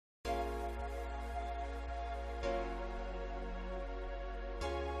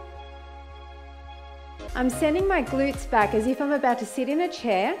I'm sending my glutes back as if I'm about to sit in a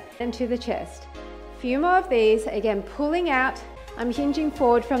chair and to the chest. A few more of these, again, pulling out. I'm hinging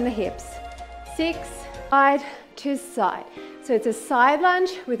forward from the hips. 6, side to side. So it's a side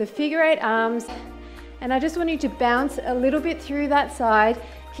lunge with a figure 8 arms. And I just want you to bounce a little bit through that side,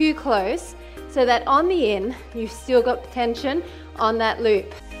 too close, so that on the in, you've still got tension on that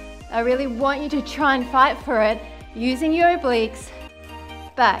loop. I really want you to try and fight for it using your obliques.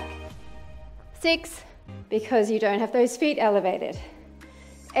 Back. 6, because you don't have those feet elevated.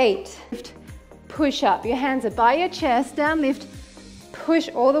 8, push up. Your hands are by your chest, down, lift, push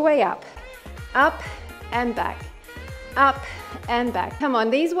all the way up. Up and back. Up and back. Come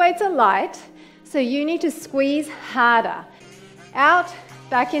on, these weights are light, so you need to squeeze harder. Out,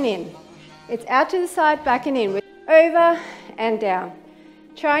 back and in. It's out to the side, back and in. Over and down.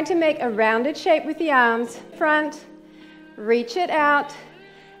 Trying to make a rounded shape with the arms. Front, reach it out,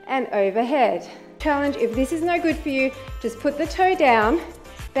 and overhead. Challenge, if this is no good for you, just put the toe down,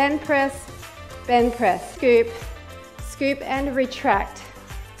 bend press, scoop, scoop and retract.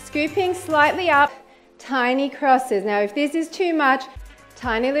 Scooping slightly up, tiny crosses. Now if this is too much,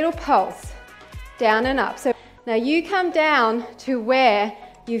 tiny little pulse, down and up. So now you come down to where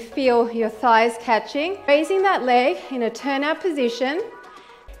you feel your thighs catching, raising that leg in a turnout position,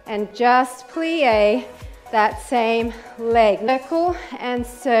 and just plie that same leg. Circle and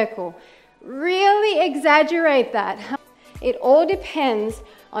circle. Really exaggerate that. It all depends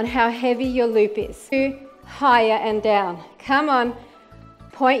on how heavy your loop is. Higher and down. Come on.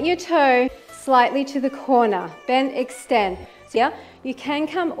 Point your toe slightly to the corner. Bend, extend. So yeah, you can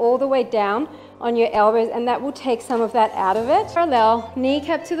come all the way down on your elbows, and that will take some of that out of it. Parallel,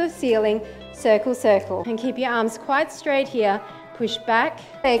 kneecap to the ceiling, circle, circle. And keep your arms quite straight here. Push back,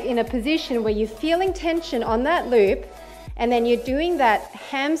 leg in a position where you're feeling tension on that loop, and then you're doing that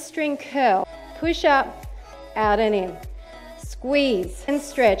hamstring curl. Push up, out and in. Squeeze and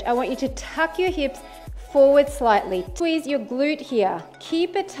stretch. I want you to tuck your hips forward slightly. Squeeze your glute here.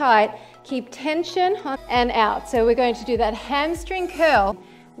 Keep it tight. Keep tension on and out. So we're going to do that hamstring curl.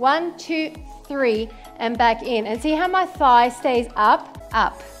 1, 2, 3, and back in. And see how my thigh stays up,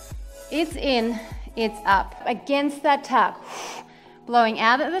 up. It's in, it's up. Against that tuck. Blowing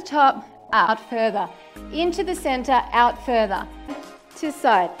out at the top, out further. Into the center, out further. To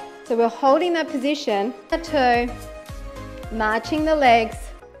side. So we're holding that position. The toe, marching the legs.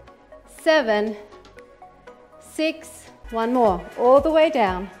 7, 6, one more. All the way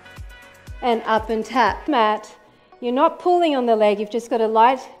down. And up and tap. Mat. You're not pulling on the leg, you've just got a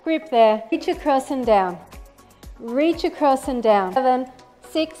light grip there. Reach across and down. Reach across and down. 7,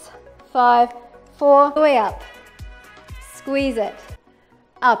 6, 5, 4, all the way up. Squeeze it.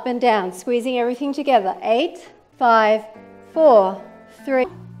 Up and down, squeezing everything together. 8, 5, 4, 3.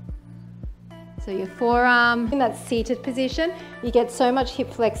 So your forearm in that seated position, you get so much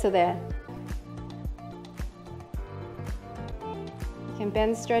hip flexor there. You can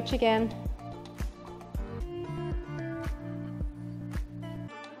bend, stretch again.